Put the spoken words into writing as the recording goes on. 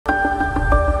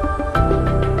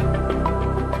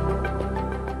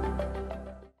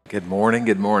Good morning,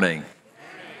 good morning.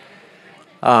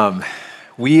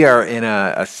 We are in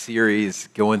a series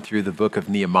going through the book of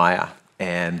Nehemiah.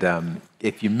 And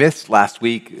if you missed last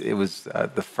week, it was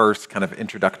the first kind of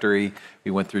introductory.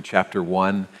 We went through chapter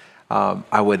 1.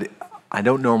 I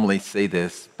don't normally say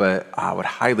this, but I would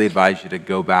highly advise you to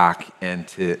go back and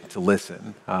to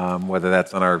listen, whether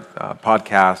that's on our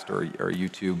podcast or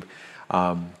YouTube.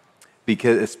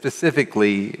 Because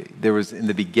specifically, there was in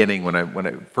the beginning, when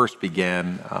I first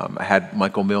began, I had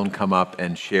Michael Milne come up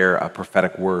and share a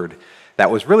prophetic word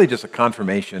that was really just a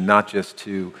confirmation, not just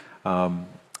to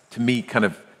me kind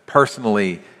of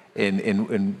personally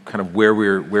in kind of where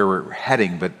we're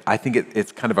heading, but I think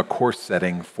it's kind of a course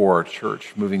setting for our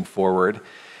church moving forward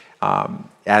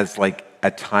as like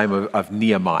a time of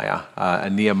Nehemiah,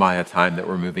 a Nehemiah time that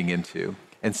we're moving into.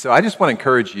 And so I just want to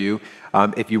encourage you,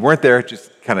 if you weren't there,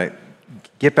 just kind of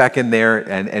get back in there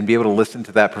and be able to listen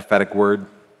to that prophetic word,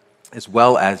 as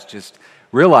well as just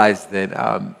realize that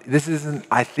this isn't,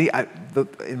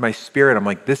 in my spirit, I'm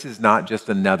like, this is not just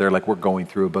another, like we're going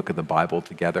through a book of the Bible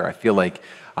together. I feel like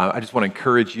I just want to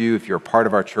encourage you, if you're a part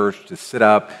of our church, to sit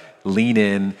up, lean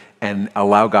in, and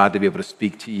allow God to be able to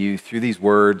speak to you through these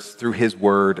words, through His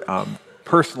word,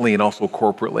 personally and also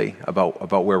corporately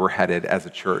about where we're headed as a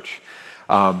church.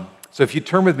 So if you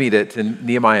turn with me to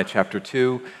Nehemiah chapter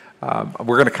 2,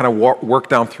 we're going to kind of work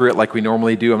down through it like we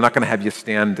normally do. I'm not going to have you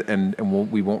stand and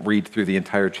we won't read through the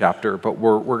entire chapter, but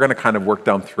we're going to kind of work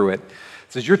down through it.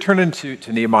 So as you're turning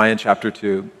to Nehemiah chapter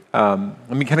 2, let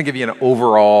me kind of give you an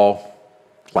overall,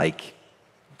 like,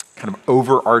 kind of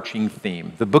overarching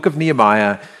theme. The book of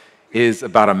Nehemiah is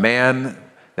about a man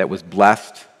that was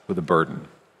blessed with a burden.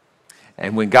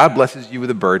 And when God blesses you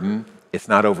with a burden, it's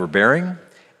not overbearing,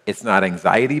 it's not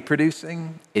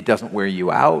anxiety-producing, it doesn't wear you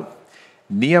out.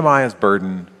 Nehemiah's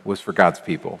burden was for God's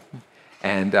people.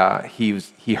 And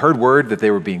he heard word that they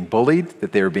were being bullied,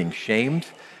 that they were being shamed,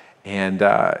 and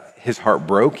his heart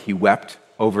broke. He wept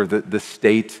over the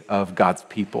state of God's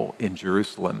people in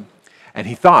Jerusalem. And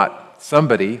he thought,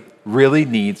 somebody really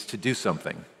needs to do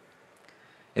something.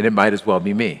 And it might as well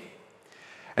be me.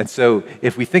 And so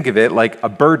if we think of it like a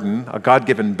burden, a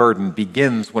God-given burden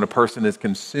begins when a person is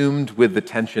consumed with the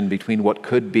tension between what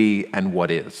could be and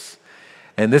what is.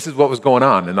 And this is what was going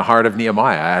on in the heart of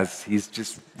Nehemiah as he's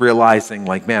just realizing,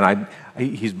 like, man,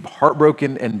 he's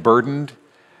heartbroken and burdened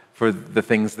for the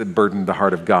things that burdened the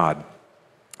heart of God.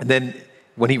 And then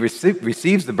when he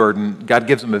receives the burden, God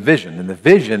gives him a vision. And the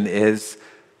vision is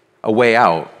a way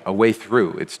out, a way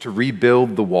through. It's to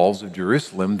rebuild the walls of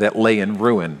Jerusalem that lay in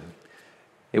ruin.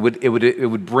 It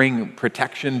would bring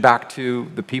protection back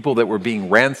to the people that were being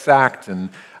ransacked and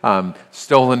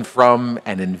stolen from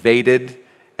and invaded,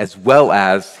 as well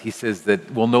as, he says,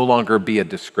 that will no longer be a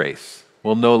disgrace,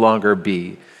 will no longer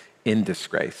be in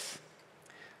disgrace.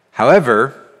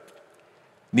 However,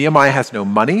 Nehemiah has no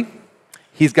money,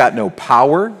 he's got no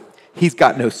power, he's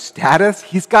got no status,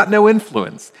 he's got no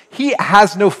influence. He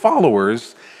has no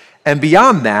followers, and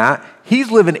beyond that,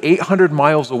 he's living 800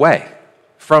 miles away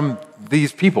from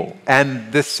these people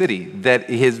and this city that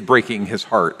is breaking his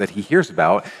heart, that he hears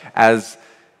about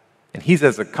and he's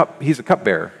a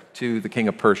cupbearer to the king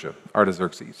of Persia,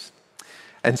 Artaxerxes.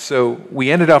 And so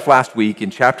we ended off last week in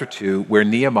chapter 2 where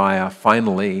Nehemiah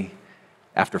finally,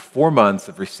 after 4 months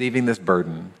of receiving this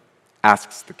burden,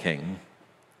 asks the king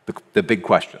the big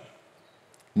question.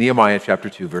 Nehemiah chapter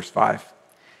 2, verse 5.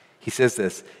 He says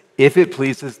this, "If it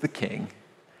pleases the king,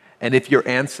 and if your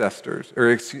and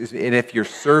if your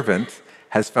servant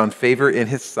has found favor in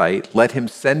his sight, let him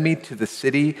send me to the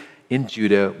city in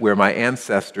Judah where my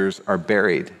ancestors are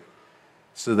buried,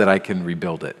 so that I can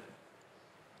rebuild it."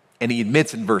 And he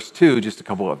admits in verse 2, just a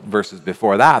couple of verses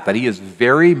before that he is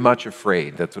very much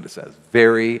afraid. That's what it says,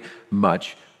 very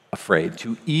much afraid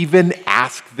to even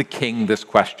ask the king this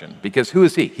question. Because who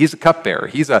is he? He's a cupbearer.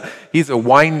 He's a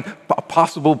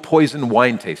possible poison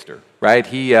wine taster, right?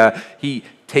 He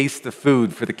tastes the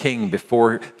food for the king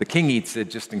before the king eats it,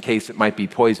 just in case it might be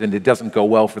poisoned. It doesn't go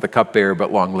well for the cupbearer, but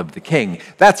long live the king.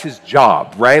 That's his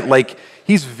job, right? Like,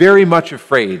 he's very much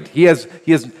afraid. He has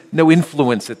no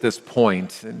influence at this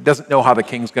point and doesn't know how the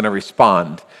king's going to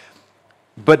respond.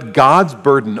 But God's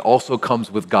burden also comes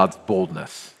with God's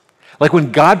boldness. Like,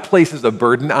 when God places a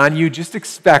burden on you, just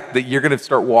expect that you're going to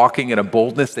start walking in a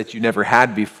boldness that you never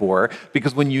had before,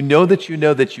 because when you know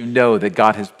that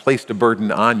God has placed a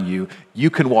burden on you,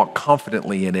 you can walk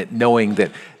confidently in it, knowing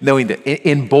that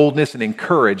in boldness and in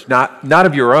courage, not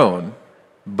of your own,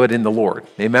 but in the Lord.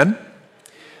 Amen?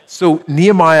 So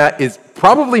Nehemiah is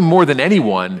probably more than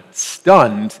anyone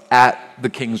stunned at the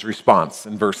king's response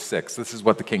in verse 6. This is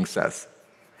what the king says.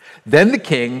 "Then the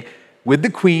king with the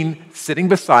queen sitting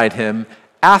beside him,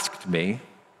 asked me,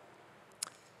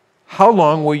 "How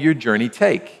long will your journey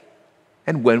take?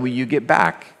 And when will you get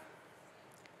back?"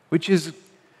 Which is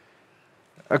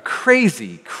a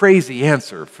crazy, crazy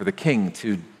answer for the king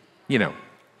to,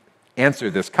 answer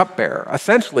this cupbearer.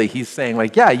 Essentially, he's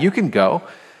saying, yeah, you can go.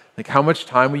 How much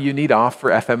time will you need off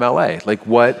for FMLA?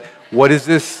 What is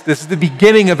this? This is the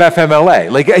beginning of FMLA.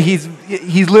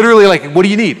 He's literally what do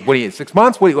you need? What do you need? 6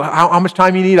 months? How much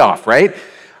time you need off, right?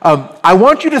 I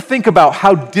want you to think about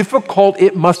how difficult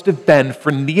it must have been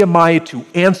for Nehemiah to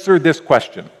answer this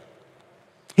question.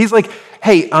 He's like,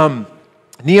 hey,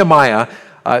 Nehemiah,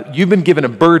 you've been given a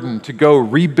burden to go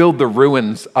rebuild the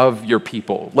ruins of your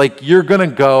people. You're going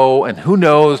to go, and who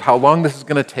knows how long this is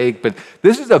going to take, but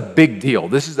this is a big deal.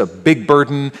 This is a big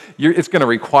burden. It's going to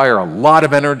require a lot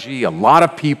of energy, a lot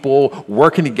of people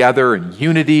working together in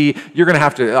unity. You're going to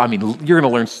have to, you're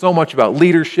going to learn so much about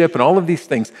leadership and all of these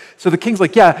things. So the king's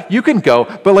like, yeah, you can go,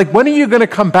 but when are you going to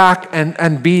come back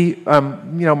and be,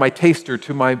 my taster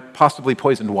to my possibly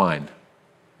poisoned wine?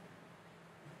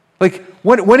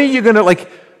 When are you going to,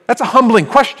 that's a humbling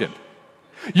question.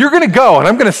 You're going to go, and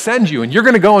I'm going to send you, and you're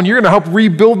going to go, and you're going to help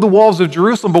rebuild the walls of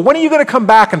Jerusalem, but when are you going to come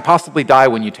back and possibly die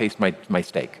when you taste my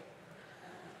steak?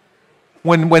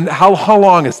 How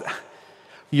long is that?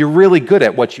 You're really good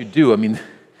at what you do.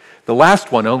 The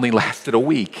last one only lasted a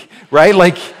week, right?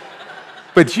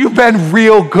 But you've been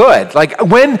real good.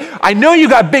 When I know you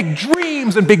got big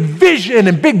dreams and big vision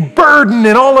and big burden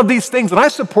and all of these things, and I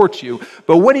support you,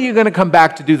 but when are you going to come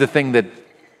back to do the thing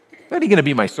when are you going to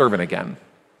be my servant again?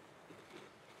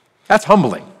 That's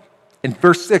humbling. In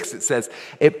verse 6, it says,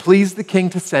 "It pleased the king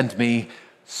to send me,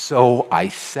 so I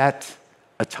set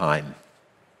a time."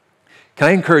 Can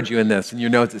I encourage you in this? In your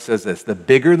notes, it says this: the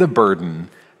bigger the burden,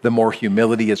 the more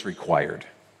humility is required.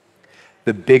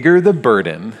 The bigger the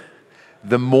burden,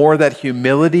 the more that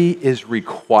humility is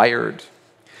required.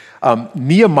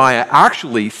 Nehemiah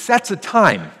actually sets a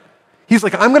time. He's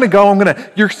like, I'm going to go,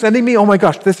 you're sending me, oh my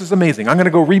gosh, this is amazing. I'm going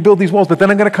to go rebuild these walls, but then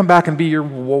I'm going to come back and be your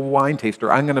wine taster.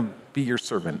 I'm going to be your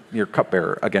servant, your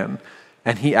cupbearer again.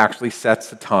 And he actually sets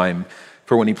a time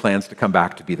for when he plans to come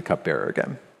back to be the cupbearer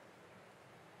again.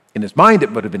 In his mind,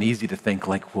 it would have been easy to think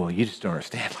well, you just don't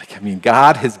understand.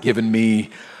 God has given me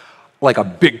a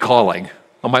big calling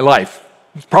on my life.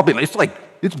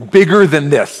 It's bigger than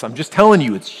this. I'm just telling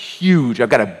you, it's huge. I've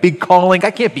got a big calling.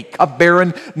 I can't be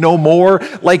cupbearing no more.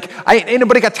 Ain't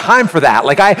nobody got time for that.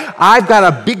 I've got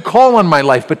a big call on my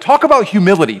life. But talk about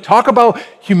humility. Talk about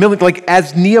humility,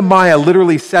 as Nehemiah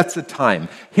literally sets a time.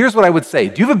 Here's what I would say.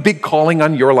 Do you have a big calling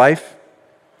on your life?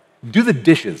 Do the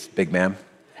dishes, big man.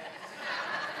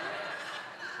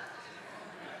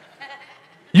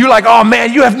 You're oh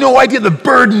man, you have no idea the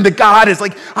burden that God is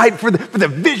for the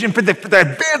vision, for the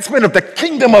advancement of the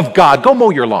kingdom of God. Go mow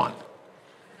your lawn.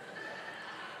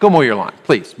 Go mow your lawn.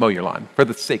 Please, mow your lawn for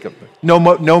the sake of no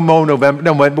mow November,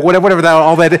 no whatever that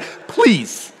all that is.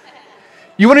 Please.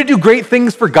 You want to do great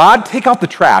things for God? Take out the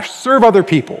trash. Serve other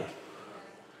people.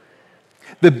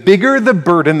 The bigger the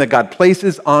burden that God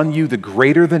places on you, the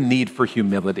greater the need for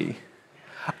humility.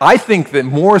 I think that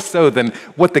more so than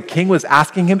what the king was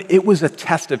asking him, it was a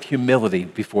test of humility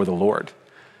before the Lord.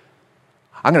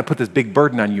 I'm going to put this big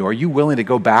burden on you. Are you willing to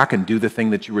go back and do the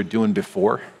thing that you were doing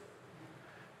before?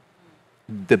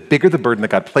 The bigger the burden that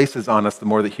God places on us, the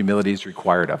more that humility is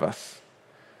required of us.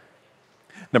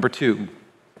 Number 2,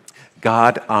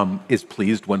 God is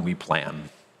pleased when we plan.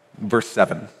 Verse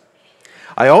 7.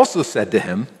 I also said to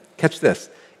him, catch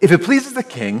this, if it pleases the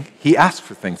king, he asks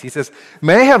for things. He says,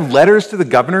 may I have letters to the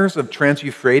governors of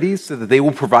Trans-Euphrates so that they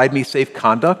will provide me safe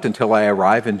conduct until I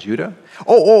arrive in Judah?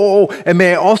 And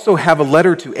may I also have a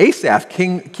letter to Asaph,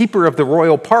 keeper of the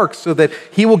royal park, so that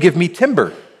he will give me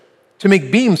timber to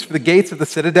make beams for the gates of the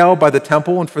citadel by the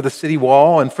temple and for the city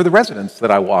wall and for the residence that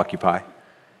I will occupy.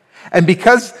 And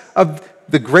because of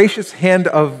the gracious hand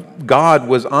of God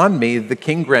was on me, the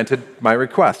king granted my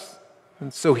request.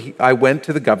 And so I went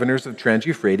to the governors of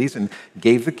Trans-Euphrates and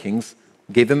gave them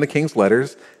the king's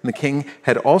letters, and the king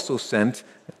had also sent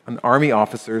an army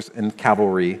officers and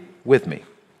cavalry with me.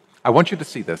 I want you to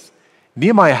see this.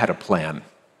 Nehemiah had a plan.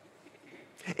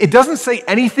 It doesn't say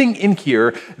anything in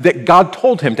here that God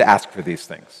told him to ask for these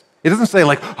things. It doesn't say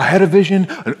I had a vision,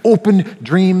 an open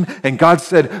dream, and God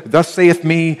said, thus saith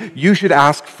me, you should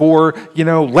ask for,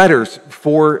 letters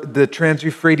for the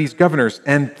Trans-Euphrates governors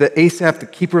and the Asaph, the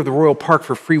keeper of the royal park,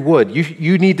 for free wood.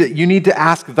 You need to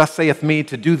ask, thus saith me,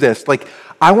 to do this.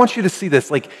 I want you to see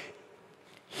this.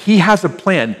 He has a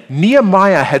plan.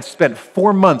 Nehemiah had spent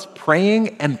 4 months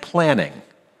praying and planning.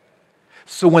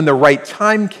 So when the right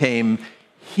time came,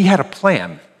 he had a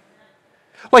plan.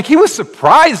 Like he was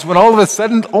surprised when all of a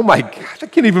sudden, oh my gosh, I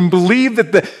can't even believe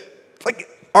that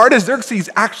Artaxerxes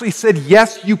actually said,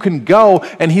 yes, you can go.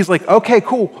 And he's like, okay,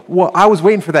 cool. Well, I was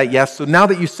waiting for that yes. So now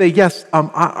that you say yes,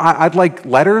 I'd like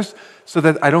letters so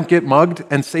that I don't get mugged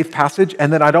and safe passage.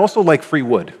 And then I'd also like free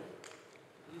wood.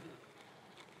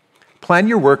 Plan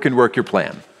your work and work your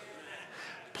plan.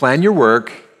 Plan your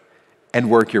work and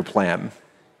work your plan.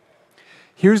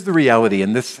 Here's the reality,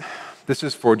 and this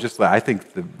is for just, I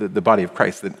think, the body of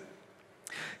Christ, that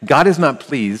God is not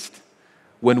pleased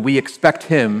when we expect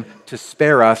him to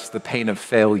spare us the pain of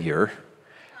failure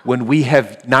when we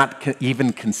have not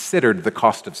even considered the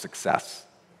cost of success.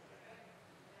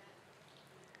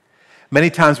 Many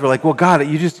times we're like, well, God,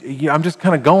 I'm just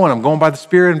kind of going. I'm going by the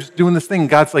Spirit. I'm just doing this thing. And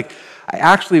God's like, I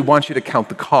actually want you to count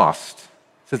the cost.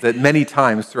 It says that many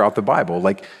times throughout the Bible,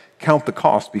 like, count the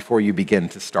cost before you begin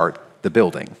to start the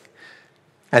building.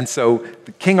 And so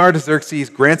the King Artaxerxes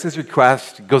grants his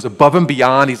request, goes above and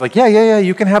beyond. He's like, yeah,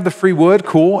 you can have the free wood,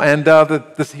 cool. And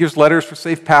here's letters for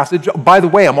safe passage. Oh, by the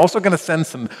way, I'm also going to send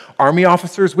some army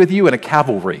officers with you and a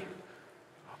cavalry.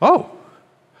 Oh,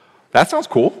 that sounds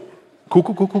cool. Cool.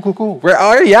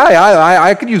 Oh, yeah,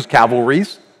 I could use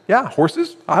cavalries. Yeah,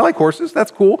 horses. I like horses.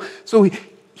 That's cool. So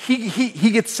he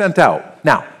gets sent out.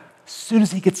 Now, as soon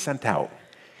as he gets sent out,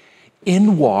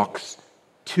 in walks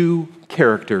two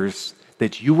characters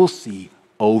that you will see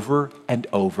over and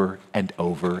over and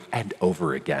over and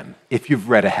over again. If you've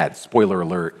read ahead, spoiler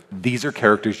alert, these are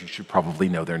characters you should probably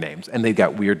know their names, and they've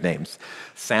got weird names.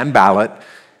 Sanballat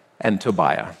and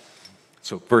Tobiah.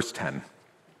 So verse 10.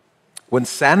 When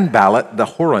Sanballat the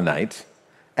Horonite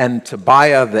and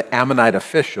Tobiah the Ammonite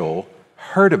official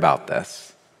heard about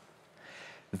this,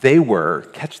 they were,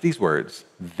 catch these words,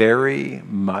 very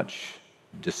much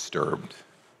disturbed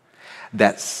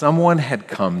that someone had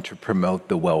come to promote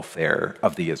the welfare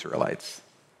of the Israelites.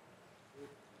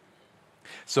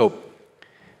 So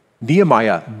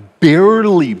Nehemiah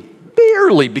barely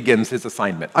begins his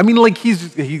assignment. I mean, like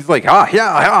he's like,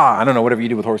 I don't know, whatever you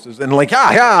do with horses. And like,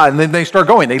 and then they start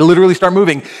going. They literally start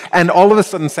moving. And all of a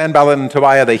sudden, Sanballat and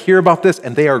Tobiah, they hear about this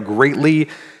and they are greatly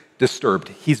disturbed.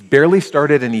 He's barely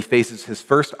started and he faces his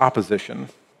first opposition.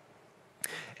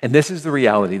 And this is the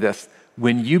reality,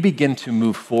 when you begin to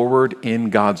move forward in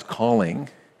God's calling,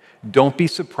 don't be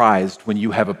surprised when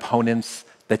you have opponents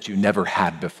that you never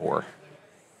had before.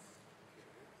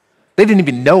 They didn't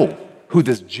even know who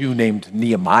this Jew named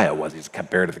Nehemiah was. He's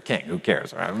compared to the king. Who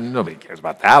cares? Nobody cares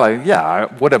about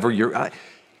that. Whatever.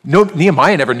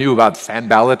 Nehemiah never knew about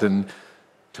Sanballat and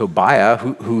Tobiah,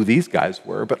 who these guys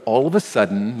were. But all of a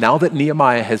sudden, now that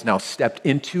Nehemiah has now stepped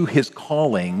into his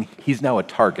calling, he's now a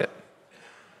target.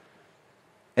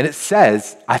 And it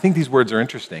says, I think these words are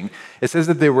interesting, it says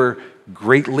that they were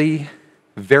greatly,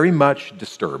 very much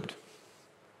disturbed.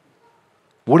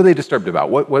 What are they disturbed about?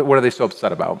 What are they so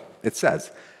upset about? It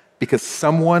says, because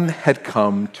someone had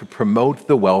come to promote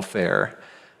the welfare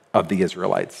of the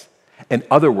Israelites. In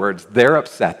other words, they're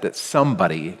upset that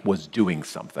somebody was doing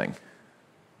something.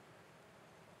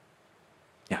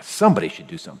 Yeah, somebody should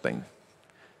do something.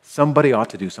 Somebody ought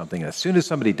to do something. And as soon as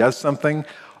somebody does something,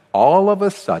 all of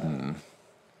a sudden,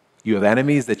 you have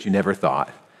enemies that you never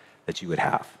thought that you would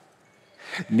have.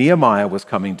 Nehemiah was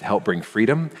coming to help bring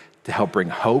freedom, to help bring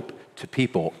hope to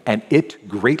people, and it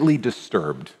greatly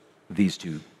disturbed these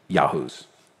two yahoos.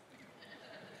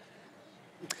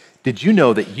 Did you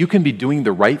know that you can be doing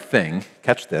the right thing,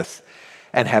 catch this,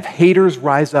 and have haters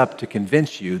rise up to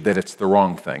convince you that it's the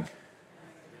wrong thing?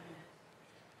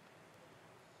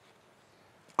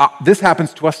 This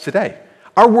happens to us today.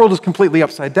 Our world is completely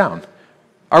upside down.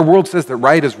 Our world says that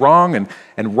right is wrong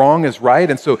and wrong is right.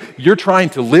 And so you're trying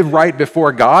to live right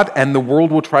before God, and the world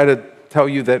will try to tell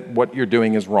you that what you're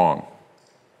doing is wrong.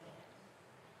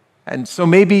 And so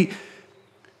maybe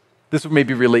this will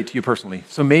maybe relate to you personally.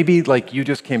 So maybe like you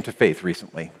just came to faith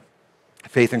recently,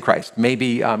 faith in Christ.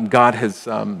 Maybe God has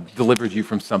delivered you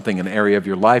from something in an area of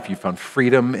your life. You found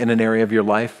freedom in an area of your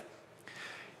life.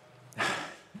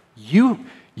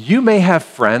 You may have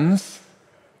friends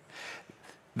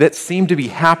that seem to be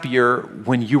happier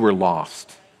when you were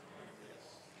lost,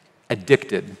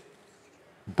 addicted,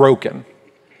 broken,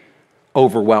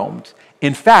 overwhelmed.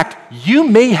 In fact, you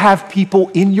may have people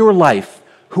in your life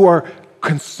who are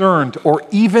concerned or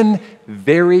even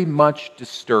very much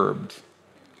disturbed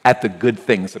at the good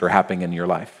things that are happening in your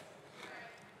life.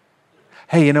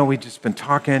 Hey, we've just been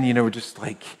talking, we're just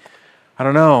like, I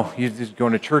don't know, you're just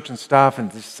going to church and stuff, and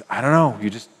just, I don't know,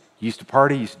 you used to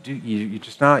party, you're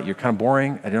just not, you're kind of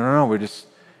boring, I don't know,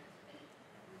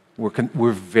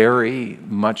 we're very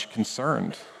much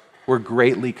concerned. We're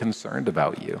greatly concerned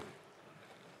about you.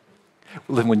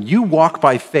 When you walk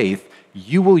by faith,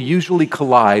 you will usually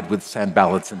collide with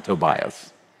Sanballats and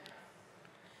Tobias.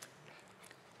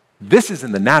 This is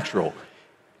in the natural.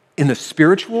 In the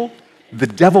spiritual, the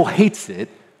devil hates it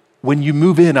when you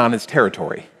move in on his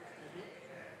territory.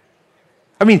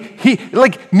 I mean,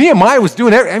 Nehemiah was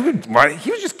doing everything.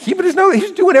 He was just keeping his nose. He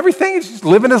was doing everything. He's just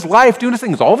living his life, doing his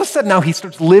things. All of a sudden now he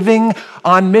starts living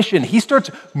on mission. He starts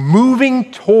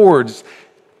moving towards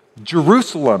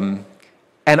Jerusalem,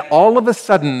 and all of a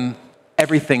sudden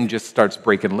everything just starts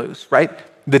breaking loose, right?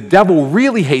 The devil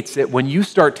really hates it when you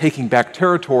start taking back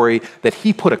territory that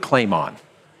he put a claim on.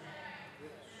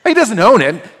 He doesn't own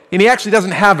it, and he actually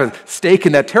doesn't have a stake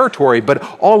in that territory, but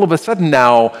all of a sudden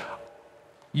now,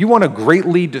 you want to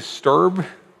greatly disturb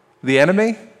the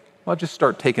enemy? Well, just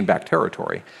start taking back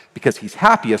territory, because he's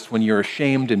happiest when you're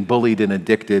ashamed and bullied and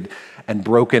addicted and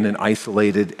broken and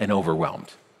isolated and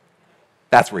overwhelmed.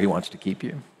 That's where he wants to keep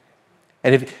you.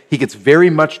 And if he gets very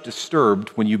much disturbed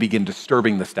when you begin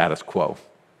disturbing the status quo.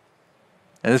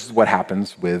 And this is what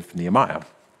happens with Nehemiah.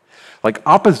 Like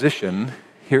opposition,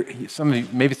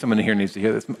 maybe someone here needs to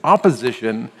hear this.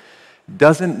 Opposition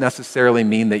doesn't necessarily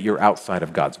mean that you're outside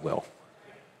of God's will.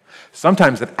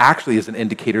 Sometimes it actually is an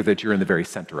indicator that you're in the very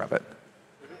center of it.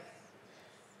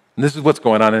 And this is what's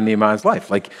going on in Nehemiah's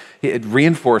life. Like it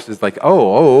reinforces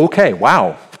okay,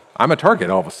 wow, I'm a target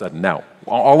all of a sudden now.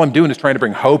 All I'm doing is trying to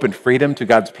bring hope and freedom to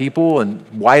God's people, and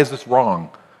why is this wrong?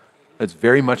 It's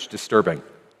very much disturbing.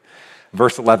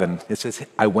 Verse 11, it says,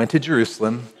 I went to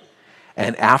Jerusalem,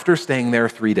 and after staying there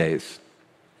 3 days,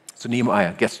 so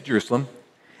Nehemiah gets to Jerusalem,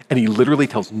 and he literally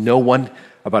tells no one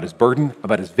about his burden,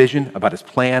 about his vision, about his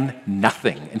plan,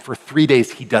 nothing. And for 3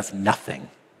 days, he does nothing.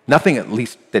 Nothing, at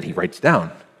least, that he writes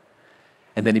down.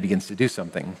 And then he begins to do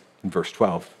something in verse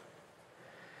 12.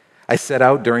 I set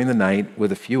out during the night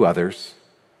with a few others.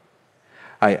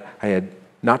 I had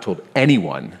not told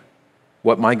anyone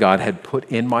what my God had put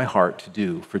in my heart to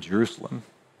do for Jerusalem.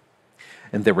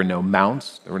 And there were no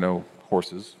mounts, there were no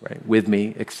horses, right, with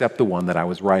me, except the one that I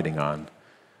was riding on.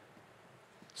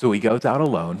 So he goes out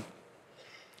alone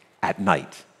at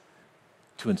night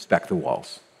to inspect the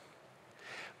walls.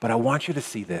 But I want you to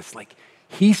see this.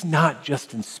 He's not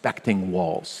just inspecting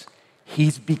walls.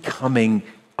 He's becoming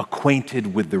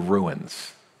acquainted with the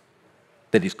ruins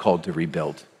that he's called to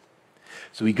rebuild.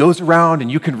 So he goes around, and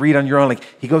you can read on your own,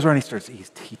 he goes around,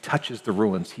 he touches the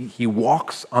ruins. He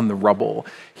walks on the rubble.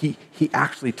 He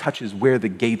actually touches where the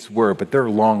gates were, but they're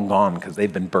long gone because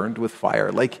they've been burned with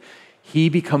fire. He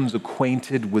becomes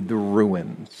acquainted with the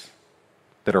ruins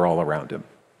that are all around him.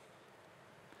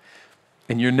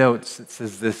 In your notes, it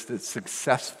says this, that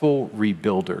successful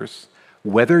rebuilders,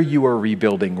 whether you are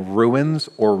rebuilding ruins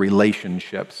or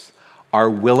relationships, are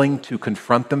willing to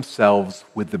confront themselves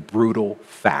with the brutal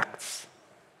facts.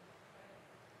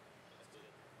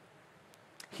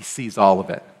 He sees all of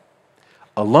it.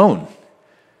 Alone.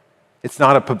 It's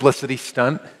not a publicity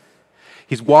stunt.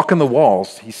 He's walking the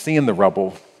walls. He's seeing the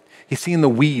rubble. He's seeing the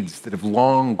weeds that have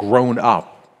long grown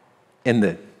up in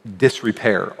the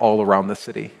disrepair all around the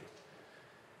city.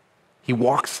 He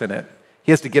walks in it.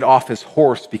 He has to get off his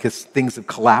horse because things have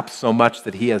collapsed so much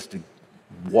that he has to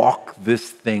walk this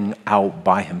thing out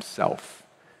by himself.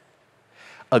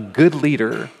 A good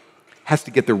leader has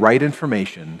to get the right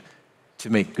information to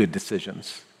make good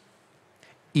decisions.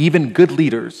 Even good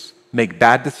leaders make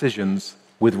bad decisions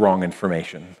with wrong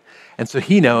information. And so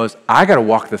he knows, I got to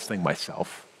walk this thing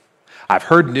myself. I've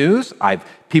heard news.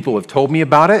 People have told me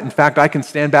about it. In fact, I can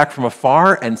stand back from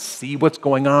afar and see what's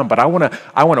going on, but I want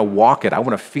to walk it. I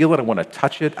want to feel it. I want to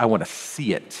touch it. I want to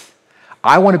see it.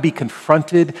 I want to be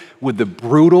confronted with the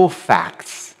brutal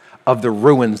facts of the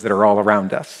ruins that are all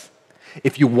around us.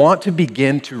 If you want to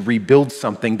begin to rebuild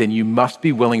something, then you must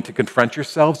be willing to confront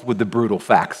yourselves with the brutal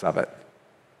facts of it.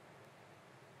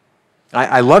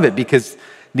 I love it because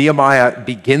Nehemiah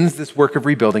begins this work of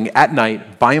rebuilding at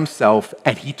night by himself,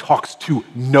 and he talks to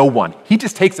no one. He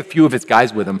just takes a few of his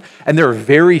guys with him, and there are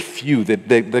very few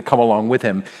that come along with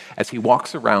him as he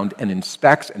walks around and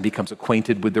inspects and becomes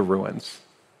acquainted with the ruins.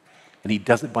 And he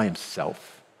does it by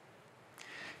himself.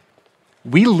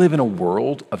 We live in a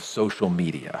world of social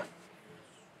media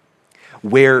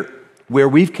where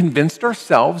we've convinced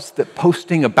ourselves that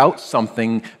posting about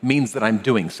something means that I'm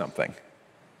doing something.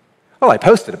 Well, I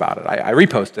posted about it. I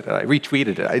reposted it. I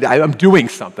retweeted it. I'm doing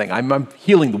something. I'm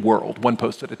healing the world one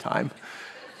post at a time.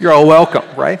 You're all welcome,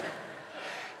 right?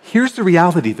 Here's the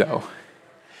reality, though.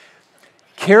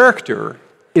 Character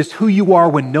is who you are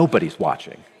when nobody's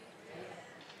watching.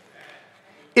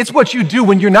 It's what you do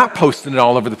when you're not posting it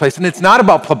all over the place. And it's not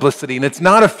about publicity, and it's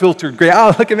not a filtered great,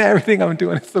 oh, look at everything I'm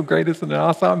doing. It's so great. Isn't it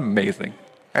awesome? I'm amazing,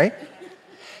 right?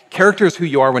 Character is who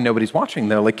you are when nobody's watching,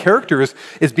 though. Like, character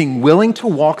is being willing to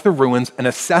walk the ruins and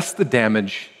assess the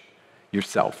damage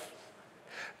yourself,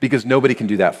 because nobody can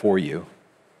do that for you.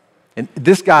 And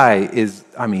this guy is,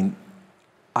 I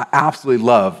absolutely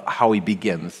love how he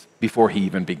begins before he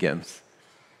even begins.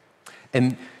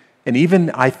 And even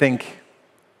I think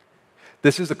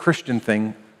this is a Christian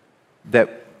thing that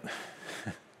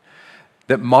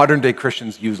modern day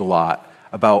Christians use a lot,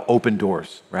 about open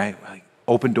doors, right? Like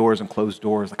open doors and closed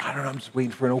doors. Like, I don't know, I'm just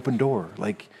waiting for an open door.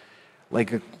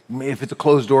 If it's a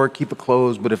closed door, keep it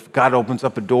closed. But if God opens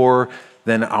up a door,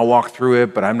 then I'll walk through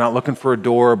it, but I'm not looking for a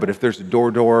door. But if there's a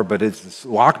door, but it's a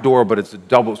locked door, but it's a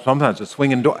double, sometimes a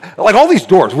swinging door. Like all these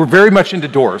doors, we're very much into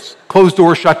doors. Closed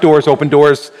doors, shut doors, open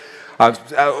doors,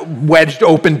 wedged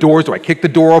open doors. Do I kick the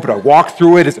door open? Do I walk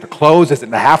through it? Is it a close? Is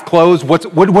it a half close?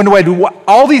 When do I do what?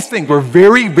 All these things, we're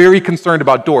very, very concerned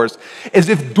about doors. As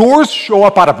if doors show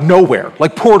up out of nowhere,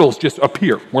 like portals just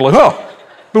appear. We're like, oh,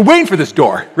 been waiting for this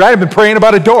door, right? I've been praying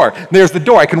about a door. There's the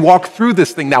door. I can walk through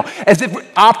this thing now. As if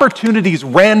opportunities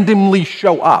randomly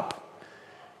show up.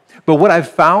 But what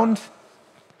I've found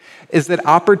is that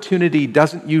opportunity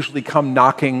doesn't usually come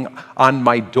knocking on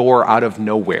my door out of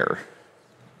nowhere.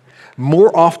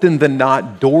 More often than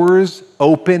not, doors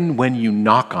open when you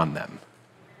knock on them.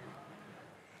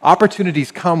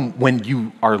 Opportunities come when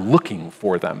you are looking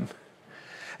for them.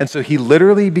 And so he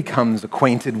literally becomes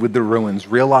acquainted with the ruins,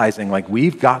 realizing, like,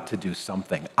 we've got to do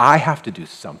something. I have to do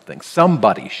something.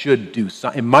 Somebody should do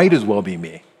something. It might as well be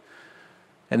me.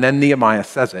 And then Nehemiah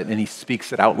says it, and he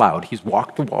speaks it out loud. He's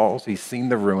walked the walls. He's seen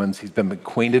the ruins. He's been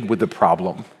acquainted with the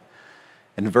problem.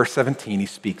 And in verse 17, he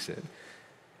speaks it.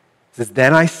 He says,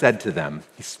 then I said to them,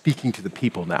 he's speaking to the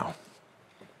people now.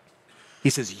 He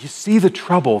says, you see the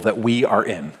trouble that we are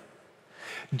in.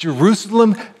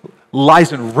 Jerusalem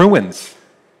lies in ruins,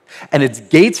 and its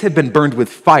gates have been burned with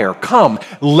fire. Come,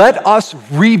 let us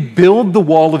rebuild the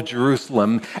wall of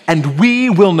Jerusalem, and we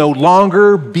will no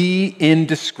longer be in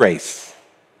disgrace.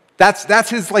 That's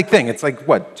his thing. It's like,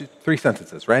 what, 3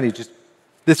 sentences, right?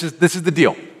 This is the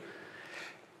deal.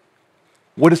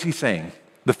 What is he saying?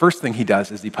 The first thing he does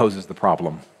is he poses the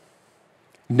problem.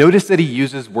 Notice that he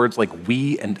uses words like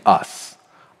we and us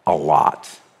a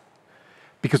lot,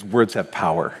 because words have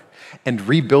power. And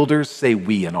rebuilders say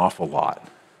we an awful lot.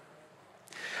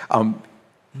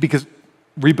 Because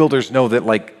rebuilders know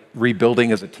that rebuilding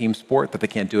is a team sport, that they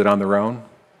can't do it on their own.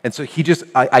 And so he just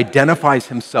identifies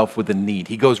himself with the need.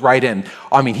 He goes right in.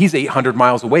 He's 800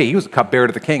 miles away. He was a cupbearer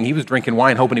to the king. He was drinking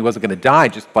wine, hoping he wasn't going to die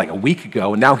just like a week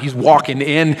ago. And now he's walking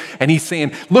in and he's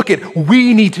saying, look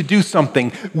we need to do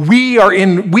something. We are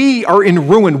in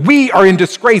ruin. We are in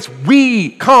disgrace.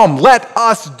 Let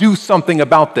us do something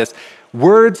about this.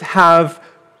 Words have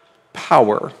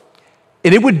power.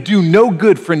 And it would do no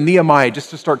good for Nehemiah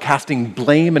just to start casting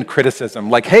blame and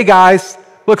criticism. Like, hey guys,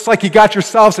 looks like you got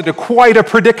yourselves into quite a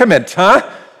predicament, huh?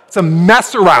 It's a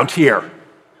mess around here.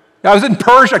 I was in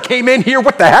Persia, came in here,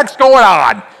 what the heck's going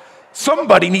on?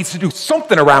 Somebody needs to do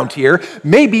something around here.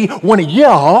 Maybe one of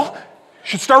y'all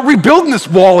should start rebuilding this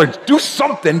wall and do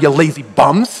something, you lazy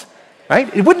bums, right?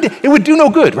 It would do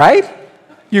no good, right?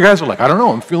 You guys are like, I don't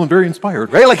know, I'm feeling very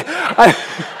inspired, right?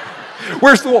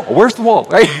 Where's the wall? Where's the wall,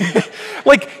 right?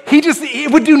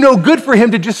 It would do no good for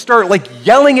him to just start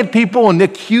yelling at people and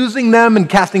accusing them and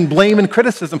casting blame and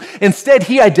criticism. Instead,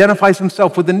 he identifies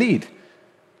himself with the need.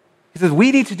 He says,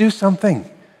 we need to do something.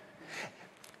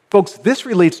 Folks, this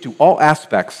relates to all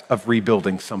aspects of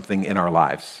rebuilding something in our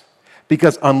lives.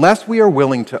 Because unless we are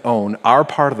willing to own our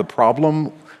part of the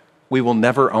problem, we will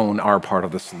never own our part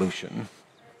of the solution.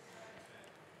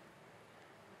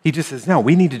 He just says, no,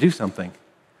 we need to do something.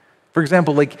 For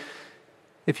example,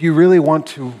 if you really want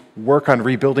to work on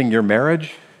rebuilding your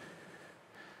marriage,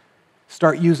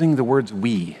 start using the words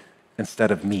we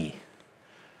instead of me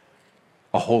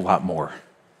a whole lot more.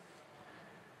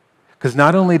 Because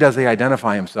not only does he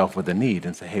identify himself with the need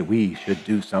and say, hey, we should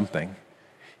do something,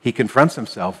 he confronts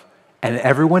himself and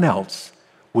everyone else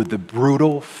with the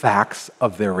brutal facts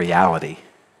of their reality.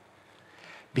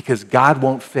 Because God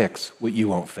won't fix what you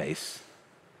won't face.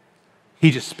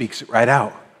 He just speaks it right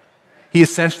out. He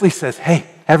essentially says, hey,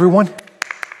 everyone,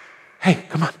 hey,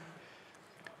 come on.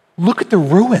 Look at the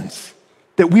ruins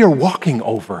that we are walking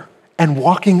over and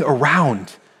walking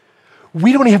around.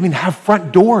 We don't even have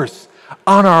front doors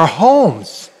on our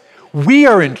homes. We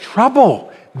are in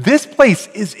trouble. This place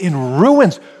is in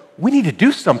ruins. We need to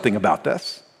do something about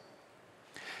this.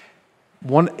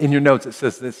 In your notes, it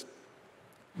says this: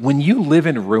 when you live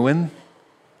in ruin,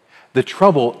 the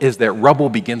trouble is that rubble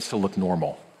begins to look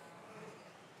normal.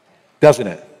 Doesn't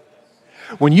it?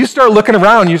 When you start looking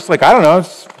around, you're just like, I don't know,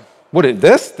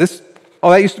 this Oh,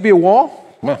 that used to be a wall?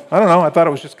 Well, I don't know. I thought it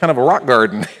was just kind of a rock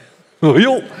garden.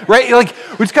 Right? Like,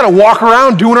 we just kind of walk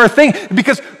around doing our thing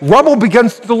because rubble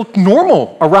begins to look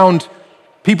normal around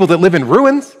people that live in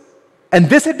ruins. And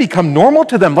this had become normal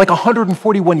to them, like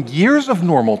 141 years of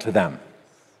normal to them.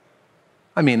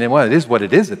 I mean, well, it is what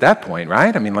it is at that point,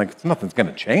 right? I mean, like, nothing's going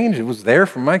to change. It was there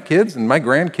for my kids and my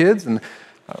grandkids, and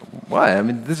what? I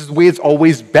mean, this is the way it's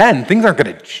always been. Things aren't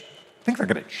going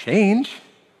to change.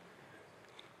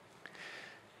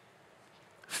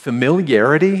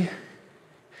 Familiarity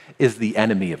is the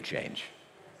enemy of change.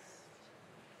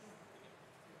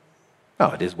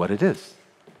 Oh, it is what it is.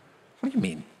 What do you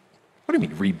mean? What do you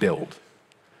mean rebuild?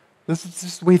 This is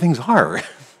just the way things are.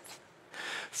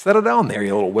 Settle down there,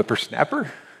 you little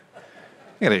whippersnapper.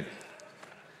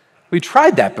 We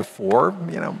tried that before.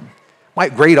 My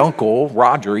great uncle,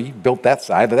 Roger, he built that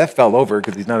side, but that fell over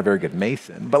because he's not a very good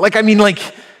mason. But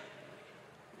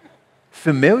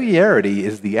familiarity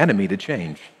is the enemy to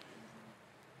change.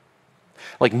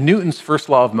 Like Newton's first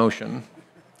law of motion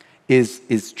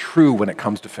is true when it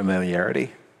comes to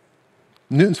familiarity.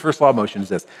 Newton's first law of motion is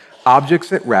this: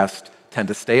 objects at rest tend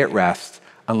to stay at rest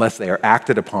unless they are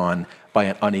acted upon by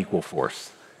an unequal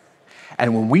force.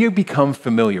 And when we become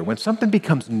familiar, when something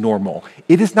becomes normal,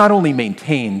 it is not only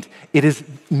maintained, it is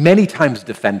many times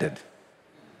defended.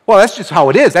 Well, that's just how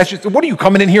it is. What are you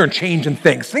coming in here and changing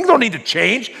things? Things don't need to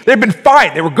change. They've been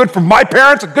fine. They were good for my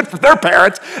parents and good for their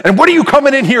parents. And what are you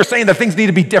coming in here saying that things need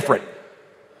to be different?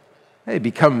 They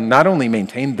become not only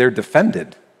maintained, they're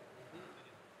defended.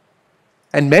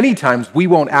 And many times we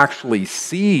won't actually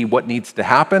see what needs to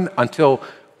happen until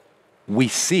we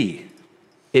see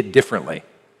it differently.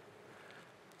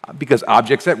 Because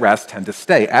objects at rest tend to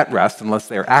stay at rest unless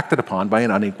they are acted upon by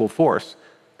an unequal force.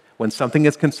 When something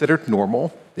is considered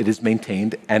normal, it is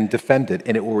maintained and defended,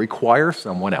 and it will require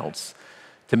someone else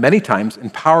to many times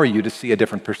empower you to see a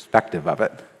different perspective of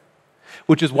it.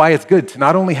 Which is why it's good to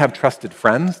not only have trusted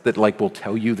friends that will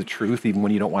tell you the truth even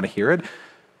when you don't want to hear it,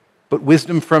 but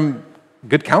wisdom from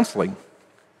good counseling.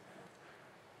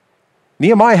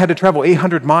 Nehemiah had to travel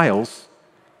 800 miles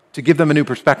to give them a new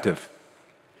perspective.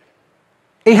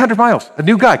 800 miles, a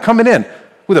new guy coming in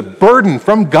with a burden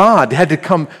from God had to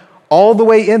come all the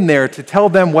way in there to tell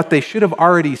them what they should have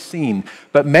already seen.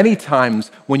 But many times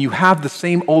when you have the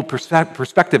same old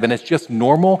perspective and it's just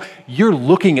normal, you're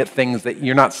looking at things that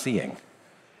you're not seeing.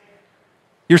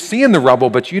 You're seeing the rubble,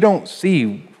 but you don't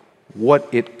see what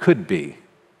it could be.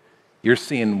 You're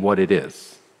seeing what it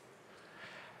is.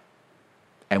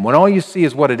 And when all you see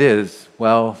is what it is,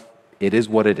 well, it is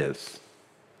what it is.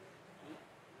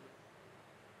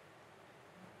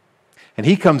 And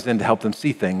he comes in to help them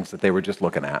see things that they were just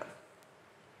looking at.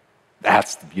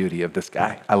 That's the beauty of this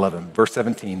guy. I love him. Verse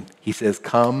 17, he says,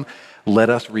 "Come, let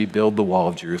us rebuild the wall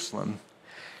of Jerusalem."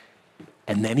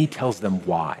 And then he tells them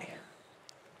why.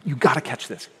 You got to catch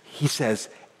this. He says,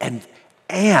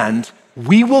 and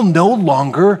we will no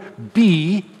longer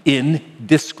be in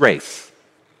disgrace.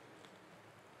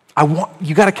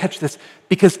 You got to catch this,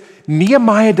 because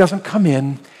Nehemiah doesn't come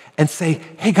in and say,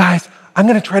 "Hey guys, I'm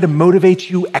going to try to motivate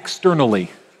you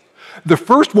externally. The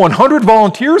first 100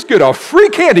 volunteers get a free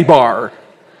candy bar.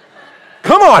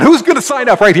 Come on, who's going to sign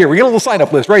up right here? We get a little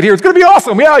sign-up list right here. It's going to be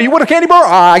awesome. Yeah, you want a candy bar?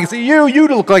 I can see you. You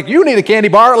look like you need a candy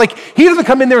bar." He doesn't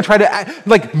come in there and try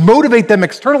to motivate them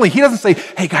externally. He doesn't say,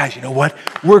 "Hey guys, you know what?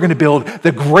 We're going to build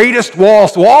the greatest wall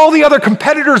so all the other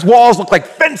competitors' walls look like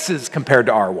fences compared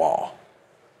to our wall."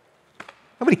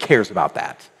 Nobody cares about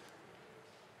that.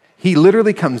 He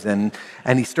literally comes in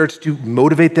and he starts to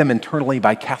motivate them internally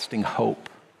by casting hope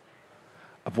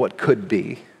of what could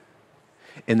be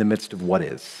in the midst of what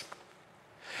is.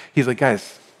 He's like,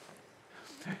 "Guys,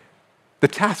 the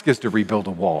task is to rebuild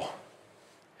a wall.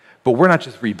 But we're not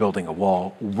just rebuilding a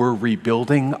wall, we're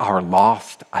rebuilding our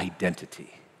lost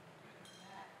identity."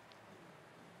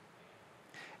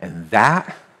 And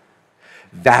that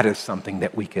is something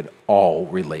that we could all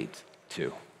relate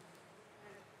to.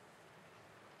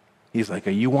 He's like,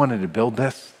 "Are you wanting to build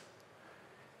this?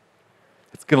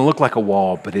 It's going to look like a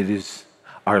wall, but it is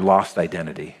our lost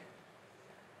identity."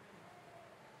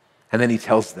 And then he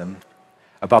tells them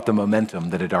about the momentum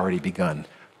that had already begun.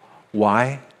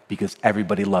 Why? Because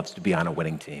everybody loves to be on a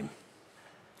winning team.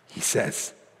 He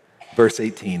says, verse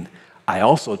 18, "I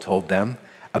also told them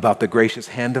about the gracious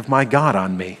hand of my God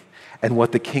on me and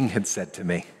what the king had said to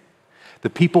me." The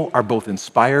people are both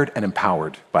inspired and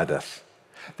empowered by this.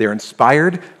 They're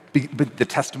inspired by the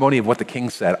testimony of what the king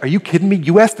said. Are you kidding me?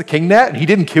 You asked the king that and he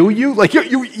didn't kill you?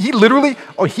 He literally,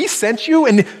 he sent you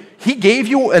and he gave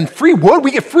you and free wood?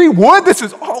 We get free wood? This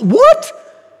is, what?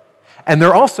 And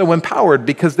they're also empowered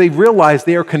because they realize,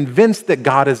 they are convinced that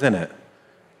God is in it.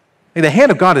 Hey, the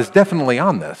hand of God is definitely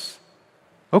on this.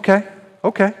 Okay.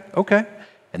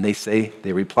 And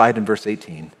they replied in verse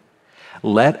 18,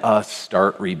 let us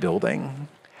start rebuilding.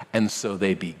 And so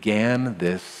they began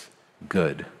this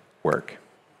good work.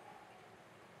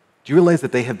 Do you realize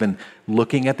that they have been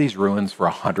looking at these ruins for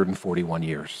 141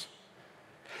 years?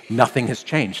 Nothing has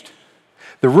changed.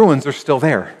 The ruins are still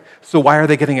there. So why are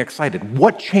they getting excited?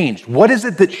 What changed? What is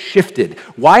it that shifted?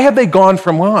 Why have they gone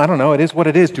from, well, I don't know, it is what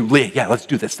it is, to, yeah, let's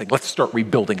do this thing. Let's start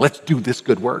rebuilding. Let's do this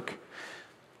good work.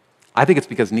 I think it's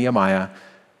because Nehemiah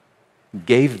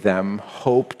gave them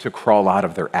hope to crawl out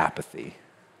of their apathy.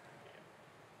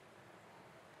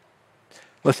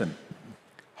 Listen,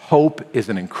 hope is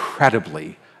an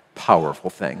incredibly powerful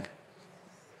thing.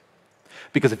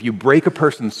 Because if you break a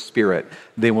person's spirit,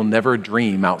 they will never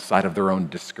dream outside of their own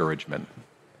discouragement.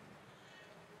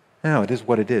 No, it is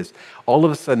what it is. All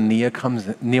of a sudden,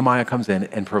 Nehemiah comes in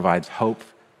and provides hope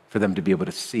for them to be able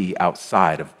to see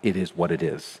outside of it is what it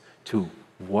is, to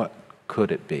what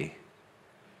could it be.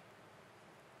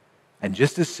 And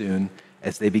just as soon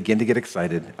as they begin to get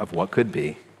excited of what could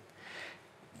be,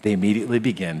 they immediately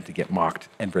begin to get mocked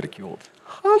and ridiculed.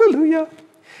 Hallelujah.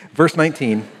 Verse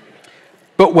 19,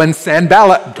 but when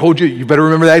Sanballat, told you better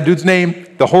remember that dude's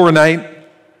name, the Horonite,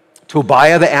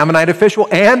 Tobiah, the Ammonite official,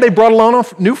 and they brought along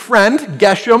a new friend,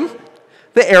 Geshem,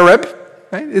 the Arab.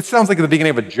 Right? It sounds like at the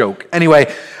beginning of a joke. Anyway,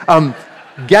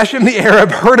 Geshem, the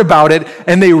Arab, heard about it,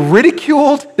 and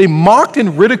they mocked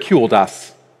and ridiculed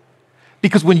us.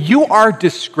 Because when you are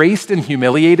disgraced and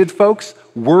humiliated, folks,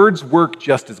 words work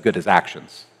just as good as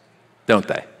actions, don't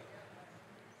they?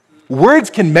 Words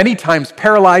can many times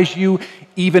paralyze you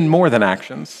even more than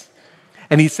actions.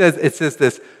 And it says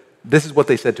this is what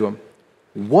they said to him.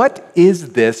 What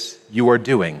is this you are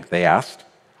doing? They asked.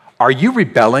 Are you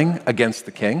rebelling against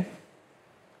the king?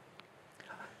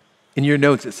 In your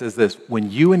notes, it says this, when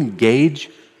you engage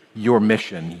your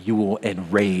mission, you will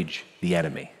enrage the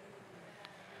enemy.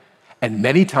 And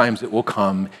many times it will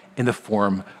come in the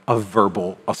form of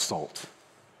verbal assault.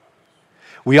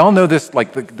 We all know this,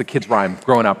 like the kids' rhyme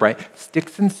growing up, right?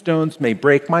 Sticks and stones may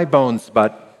break my bones,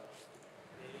 but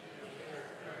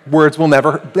words will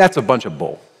never, that's a bunch of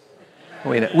bull.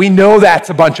 We know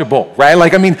that's a bunch of bull, right?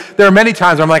 Like, I mean, there are many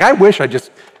times where I'm like, I wish you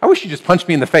just punched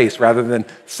me in the face rather than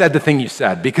said the thing you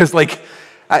said. Because, like,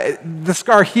 the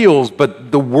scar heals,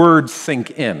 but the words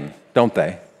sink in, don't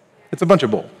they? It's a bunch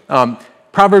of bull.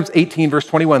 Proverbs 18, verse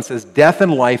 21 says, death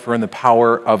and life are in the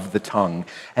power of the tongue,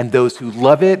 and those who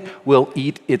love it will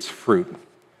eat its fruit.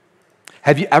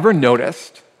 Have you ever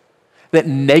noticed that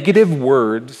negative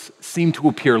words seem to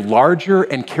appear larger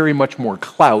and carry much more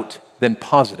clout than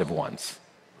positive ones?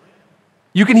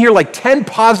 You can hear like 10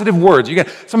 positive words.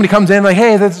 Somebody comes in like,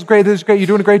 hey, this is great, you're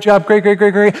doing a great job, great.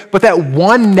 But that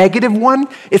one negative one,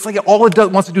 it's like all it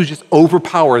wants to do is just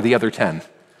overpower the other 10.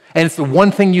 And it's the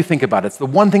one thing you think about. It's the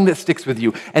one thing that sticks with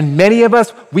you. And many of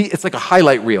us, it's like a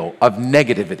highlight reel of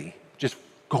negativity. Just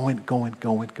going.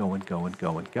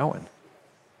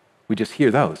 We just hear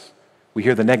those. We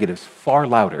hear the negatives far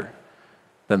louder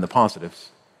than the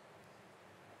positives.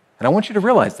 And I want you to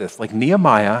realize this, like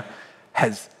Nehemiah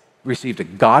has received a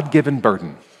God-given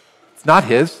burden. It's not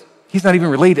his. He's not even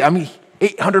related.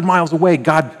 800 miles away,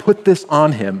 God put this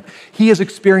on him. He has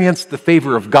experienced the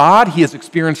favor of God. He has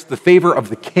experienced the favor of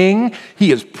the king.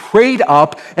 He has prayed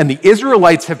up, and the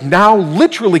Israelites have now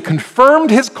literally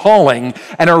confirmed his calling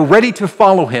and are ready to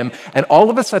follow him. And all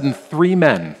of a sudden, 3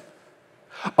 men,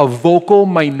 a vocal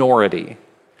minority,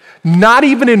 not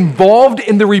even involved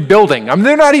in the rebuilding.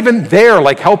 They're not even there,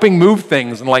 like helping move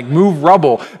things and like move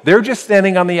rubble. They're just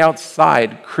standing on the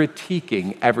outside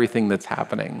critiquing everything that's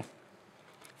happening.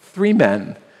 3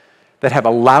 men that have a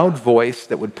loud voice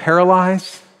that would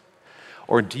paralyze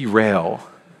or derail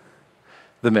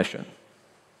the mission.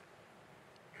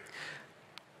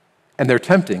 And they're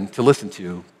tempting to listen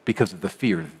to because of the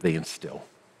fear that they instill.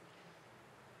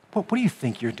 What do you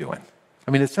think you're doing?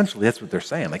 Essentially, that's what they're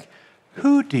saying. Like,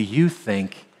 who do you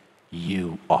think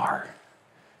you are?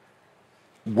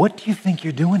 What do you think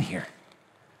you're doing here?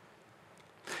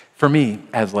 For me,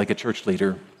 as like a church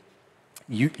leader,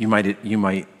 you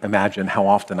might imagine how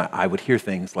often I would hear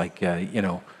things like,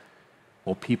 well,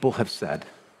 people have said,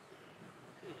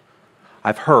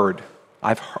 I've heard,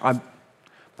 I'm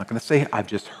not going to say I've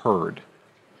just heard.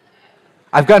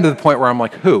 I've gotten to the point where I'm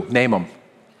like, who? Name them.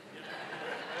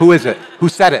 Who is it? Who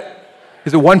said it?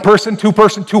 Is it 1 person, 2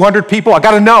 person, 200 people? I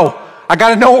got to know. I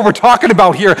got to know what we're talking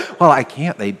about here. Well, I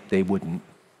can't. They wouldn't.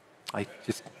 I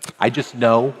just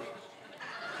know.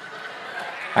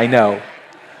 I know.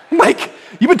 Mike,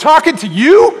 you've been talking to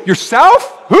you?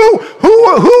 Yourself?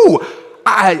 Who?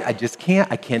 I just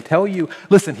can't. I can't tell you.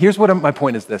 Listen, here's what my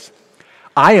point is this.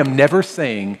 I am never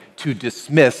saying to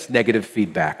dismiss negative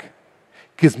feedback,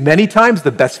 because many times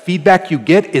the best feedback you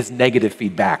get is negative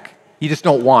feedback. You just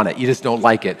don't want it. You just don't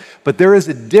like it. But there is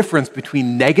a difference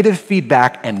between negative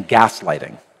feedback and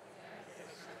gaslighting.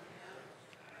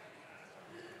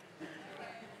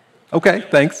 Okay,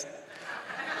 thanks.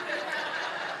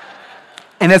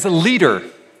 And as a leader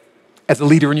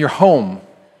in your home,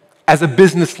 as a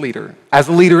business leader, as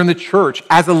a leader in the church,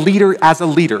 as a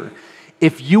leader,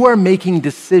 if you are making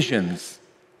decisions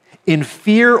in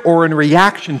fear or in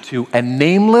reaction to a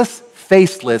nameless,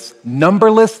 faceless,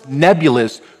 numberless,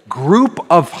 nebulous group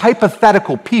of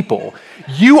hypothetical people,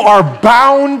 you are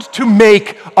bound to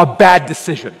make a bad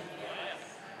decision.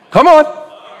 Come on.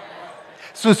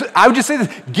 So I would just say this,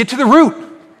 get to the root.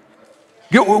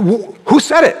 Who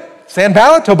said it?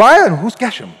 Sanballat, Tobiah, and who's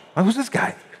Geshem? Who's this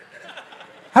guy?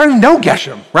 I don't even know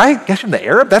Geshem, right? Geshem the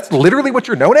Arab? That's literally what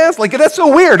you're known as? Like, that's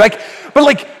so weird.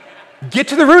 But get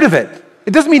to the root of it.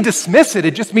 It doesn't mean dismiss it.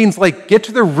 It just means, get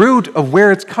to the root of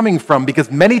where it's coming from,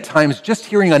 because many times just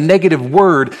hearing a negative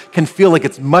word can feel like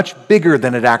it's much bigger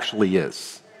than it actually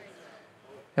is.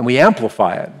 And we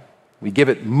amplify it. We give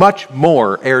it much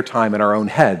more airtime in our own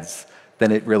heads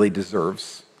than it really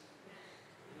deserves.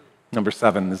 Number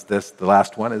 7 is this. The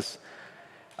last one is,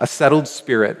 a settled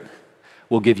spirit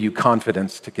will give you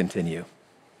confidence to continue.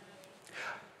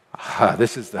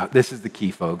 This is the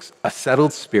key, folks. A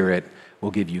settled spirit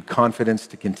will give you confidence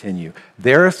to continue.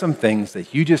 There are some things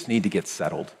that you just need to get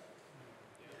settled.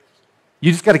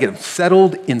 You just got to get them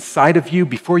settled inside of you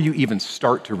before you even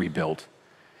start to rebuild.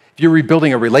 If you're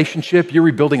rebuilding a relationship, you're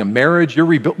rebuilding a marriage,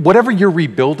 whatever you're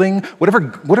rebuilding,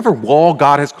 whatever wall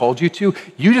God has called you to,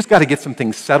 you just got to get some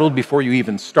things settled before you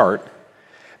even start.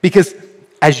 Because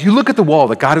as you look at the wall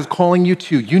that God is calling you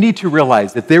to, you need to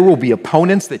realize that there will be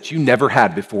opponents that you never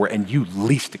had before and you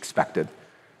least expected.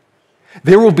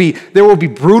 There will be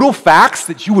brutal facts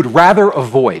that you would rather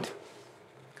avoid,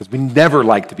 because we never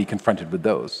like to be confronted with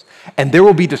those. And there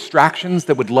will be distractions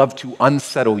that would love to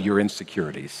unsettle your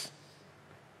insecurities,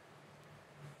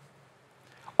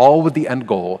 all with the end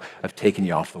goal of taking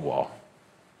you off the wall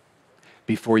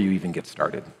before you even get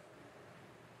started.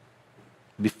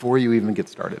 Before you even get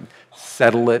started,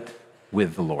 settle it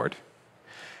with the Lord.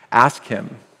 Ask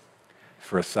Him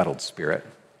for a settled spirit.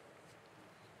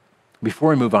 Before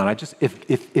we move on,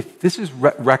 if this is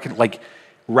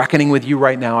reckoning with you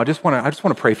right now, I just want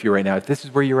to pray for you right now. If this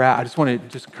is where you're at, I just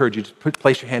want to encourage you to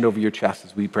place your hand over your chest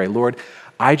as we pray. Lord,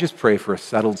 I just pray for a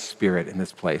settled spirit in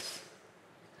this place.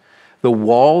 The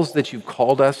walls that you've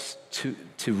called us to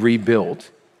rebuild,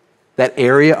 that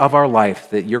area of our life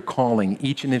that you're calling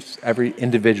each and every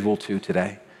individual to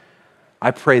today, I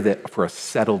pray that for a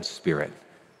settled spirit,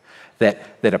 that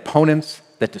opponents,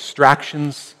 that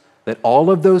distractions, that all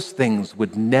of those things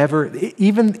would never,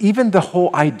 even the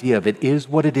whole idea of it is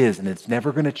what it is and it's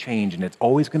never going to change and it's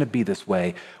always going to be this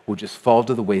way, will just fall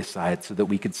to the wayside so that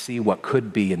we could see what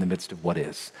could be in the midst of what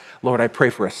is. Lord, I pray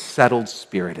for a settled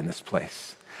spirit in this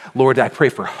place. Lord, I pray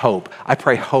for hope. I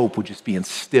pray hope would just be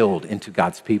instilled into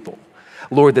God's people.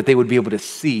 Lord, that they would be able to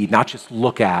see, not just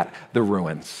look at the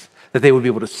ruins, that they would be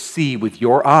able to see with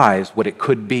your eyes what it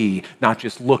could be, not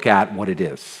just look at what it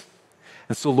is.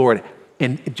 And so, Lord,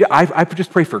 I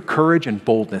just pray for courage and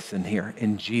boldness in here.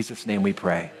 In Jesus' name we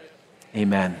pray.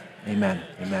 Amen, amen,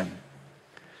 amen.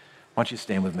 Why don't you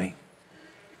stand with me?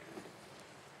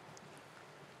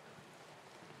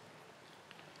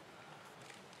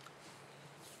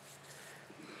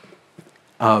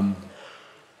 I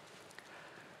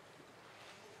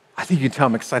think you can tell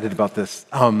I'm excited about this.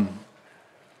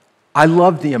 I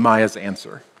love Nehemiah's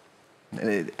answer.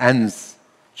 It ends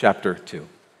chapter 2.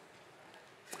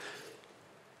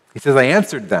 He says, I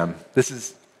answered them. This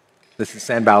is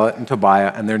Sanballat and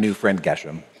Tobiah and their new friend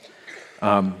Geshem.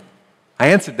 I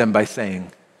answered them by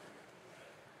saying,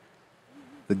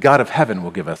 the God of heaven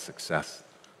will give us success.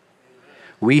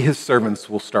 We, his servants,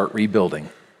 will start rebuilding.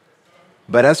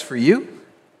 But as for you,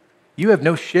 you have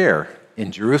no share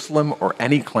in Jerusalem or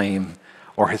any claim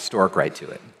or historic right to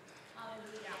it.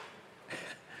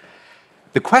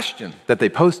 The question that they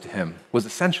posed to him was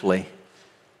essentially,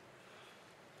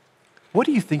 what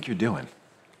do you think you're doing?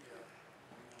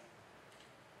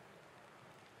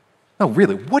 No,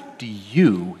 really, what do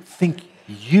you think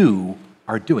you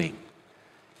are doing?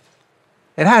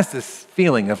 It has this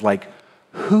feeling of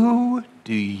who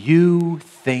do you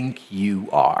think you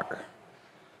are?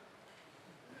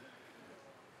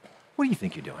 What do you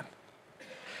think you're doing?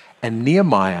 And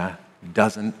Nehemiah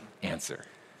doesn't answer.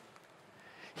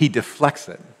 He deflects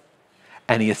it,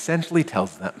 and he essentially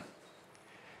tells them,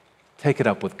 take it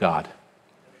up with God.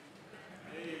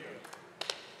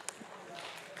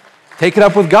 Take it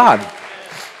up with God.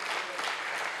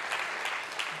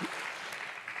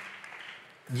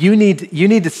 You need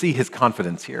to see his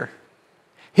confidence here.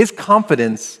 His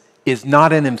confidence is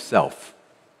not in himself.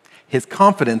 His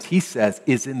confidence, he says,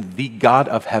 is in the God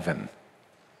of heaven.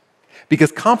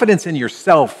 Because confidence in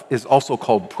yourself is also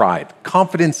called pride.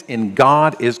 Confidence in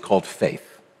God is called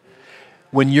faith.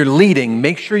 When you're leading,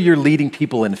 make sure you're leading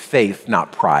people in faith,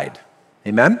 not pride.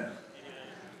 Amen?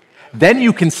 Then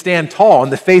you can stand tall in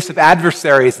the face of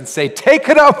adversaries and say, take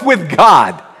it up with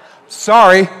God.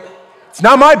 Sorry, it's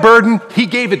not my burden. He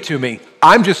gave it to me.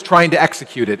 I'm just trying to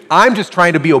execute it. I'm just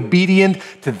trying to be obedient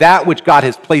to that which God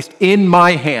has placed in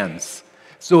my hands.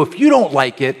 So if you don't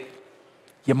like it,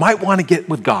 you might want to get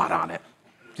with God on it.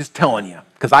 Just telling you.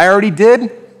 Because I already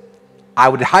did. I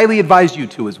would highly advise you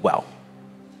to as well.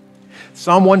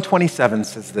 Psalm 127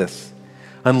 says this,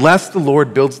 unless the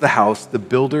Lord builds the house, the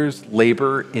builders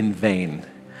labor in vain.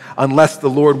 Unless the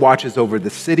Lord watches over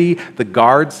the city, the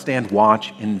guards stand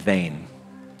watch in vain.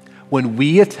 When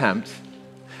we attempt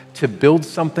to build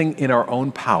something in our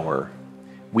own power,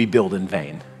 we build in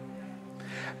vain.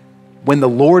 When the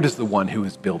Lord is the one who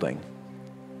is building,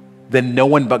 then no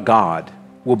one but God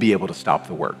will be able to stop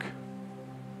the work.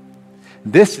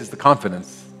 This is the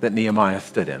confidence that Nehemiah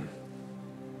stood in.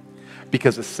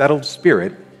 Because a settled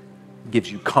spirit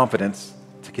gives you confidence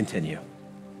to continue.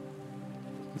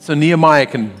 So Nehemiah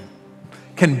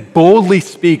can boldly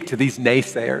speak to these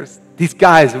naysayers, these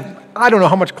guys, I don't know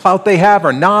how much clout they have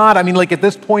or not. I mean, like at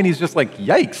this point, he's just like,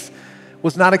 yikes,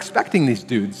 was not expecting these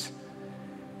dudes.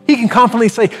 He can confidently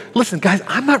say, listen, guys,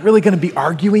 I'm not really going to be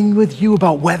arguing with you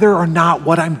about whether or not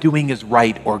what I'm doing is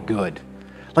right or good.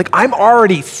 Like, I'm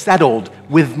already settled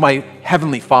with my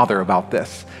Heavenly Father about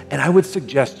this, and I would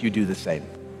suggest you do the same.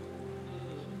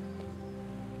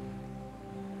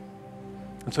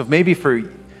 And so if maybe for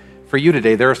you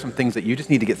today, there are some things that you just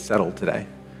need to get settled today.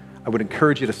 I would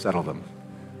encourage you to settle them.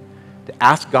 To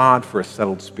ask God for a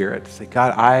settled spirit. To say,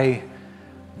 God,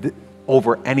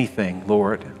 over anything,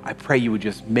 Lord, I pray you would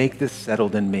just make this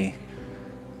settled in me.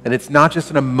 And it's not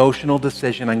just an emotional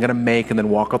decision I'm going to make and then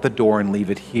walk out the door and leave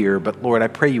it here. But Lord, I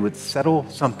pray you would settle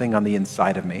something on the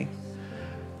inside of me.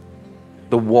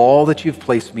 The wall that you've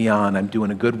placed me on, I'm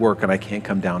doing a good work and I can't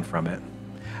come down from it.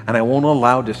 And I won't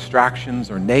allow distractions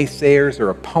or naysayers or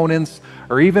opponents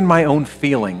or even my own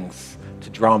feelings to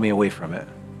draw me away from it.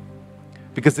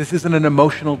 Because this isn't an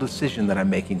emotional decision that I'm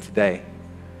making today.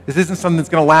 This isn't something that's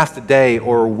going to last a day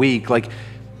or a week. Like, I'm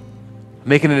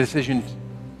making a decision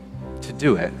to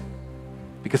do it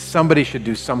because somebody should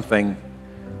do something,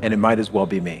 and it might as well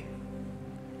be me.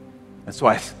 And so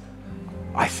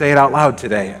I say it out loud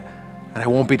today, and I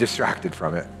won't be distracted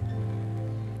from it.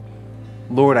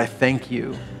 Lord, I thank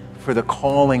you for the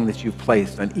calling that you've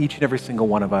placed on each and every single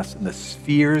one of us in the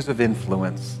spheres of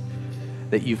influence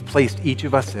that you've placed each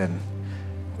of us in.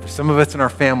 For some of it's in our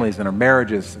families and our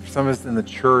marriages. For some of it's in the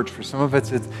church. For some of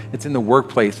it's in the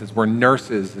workplace, as we're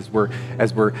nurses, as we're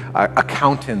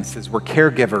accountants, as we're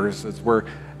caregivers,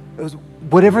 as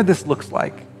whatever this looks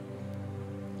like.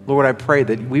 Lord, I pray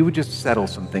that we would just settle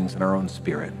some things in our own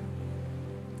spirit.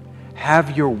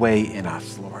 Have your way in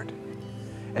us, Lord,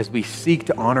 as we seek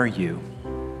to honor you,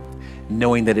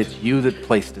 knowing that it's you that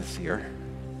placed us here.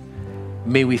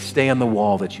 May we stay on the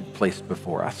wall that you've placed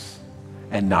before us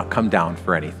and not come down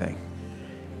for anything.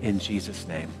 In Jesus'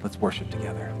 name, let's worship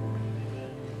together.